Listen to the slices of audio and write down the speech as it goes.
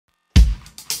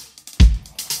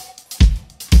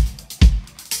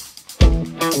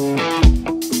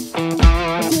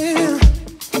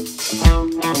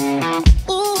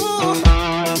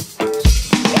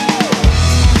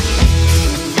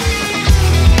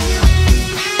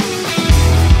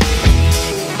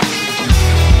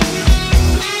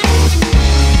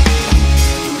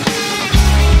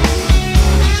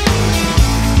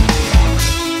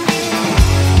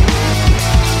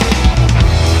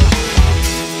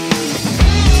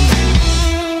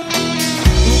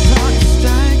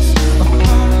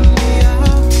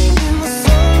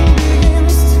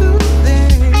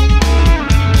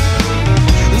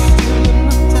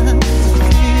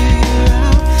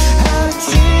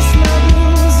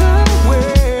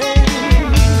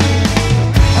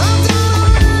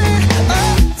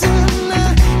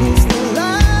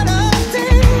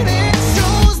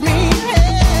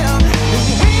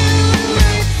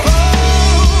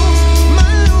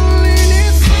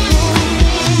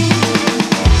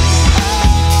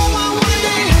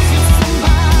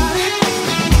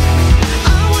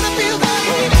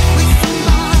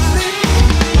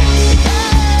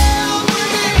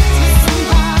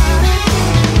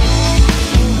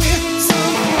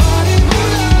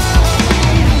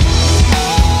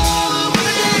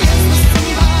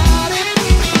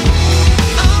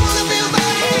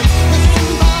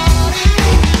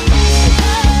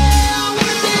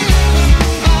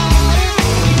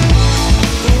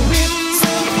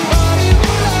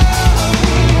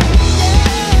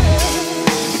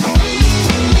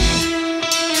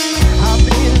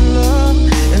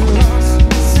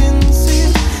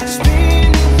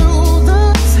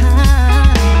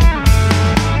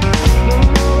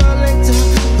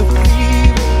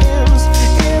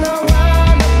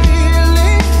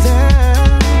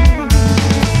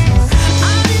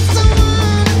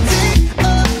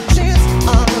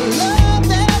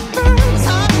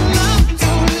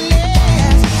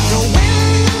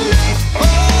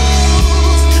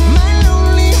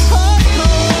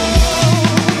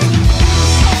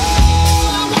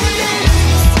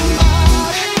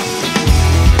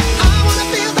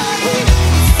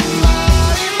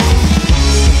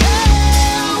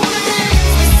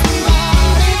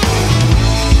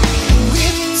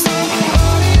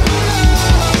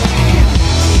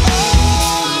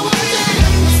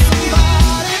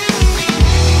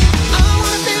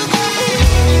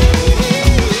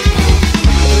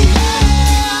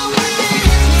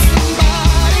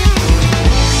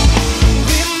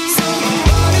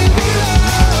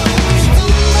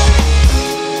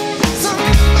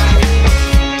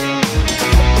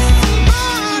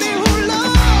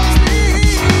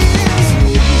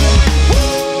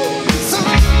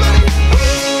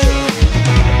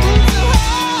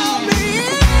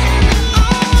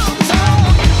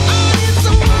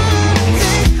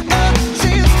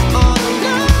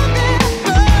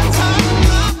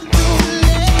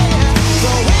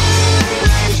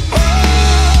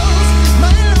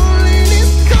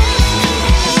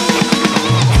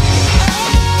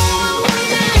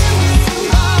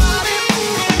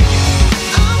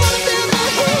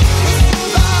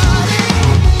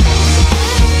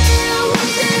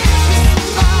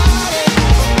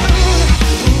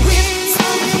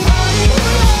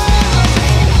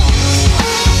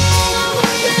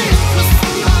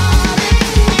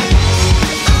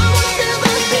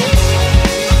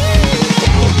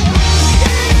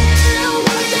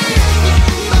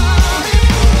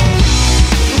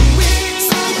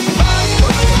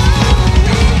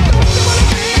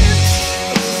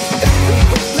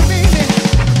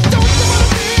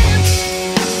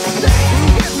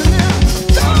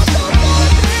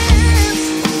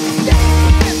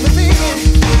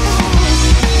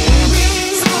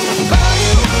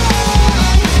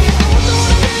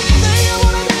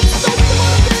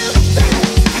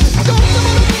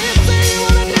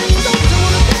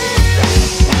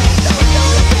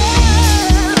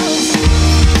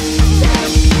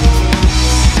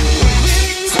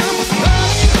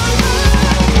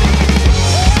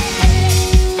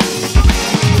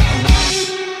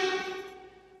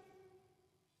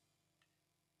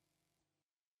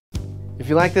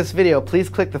you like this video, please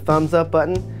click the thumbs up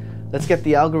button. Let's get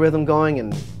the algorithm going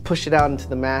and push it out into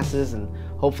the masses and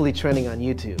hopefully trending on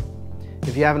YouTube.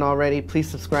 If you haven't already, please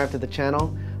subscribe to the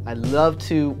channel. I'd love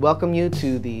to welcome you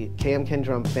to the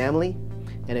KMKanDrum family.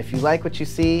 And if you like what you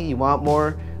see, you want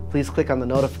more, please click on the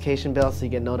notification bell so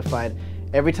you get notified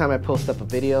every time I post up a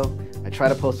video. I try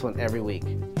to post one every week.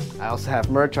 I also have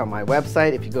merch on my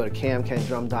website. If you go to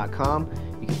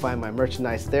KMKanDrum.com, you can find my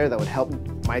merchandise there that would help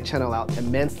my channel out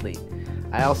immensely.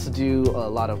 I also do a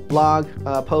lot of blog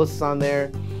posts on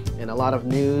there and a lot of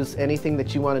news. Anything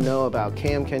that you want to know about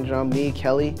KMKanDrum, me,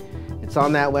 Kelly, it's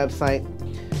on that website.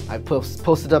 I've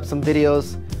posted up some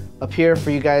videos up here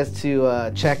for you guys to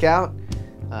check out.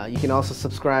 You can also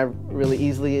subscribe really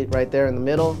easily right there in the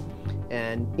middle.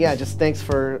 And yeah, just thanks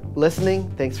for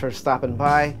listening. Thanks for stopping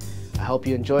by. I hope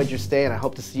you enjoyed your stay, and I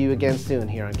hope to see you again soon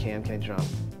here on KMKanDrum.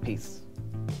 Peace.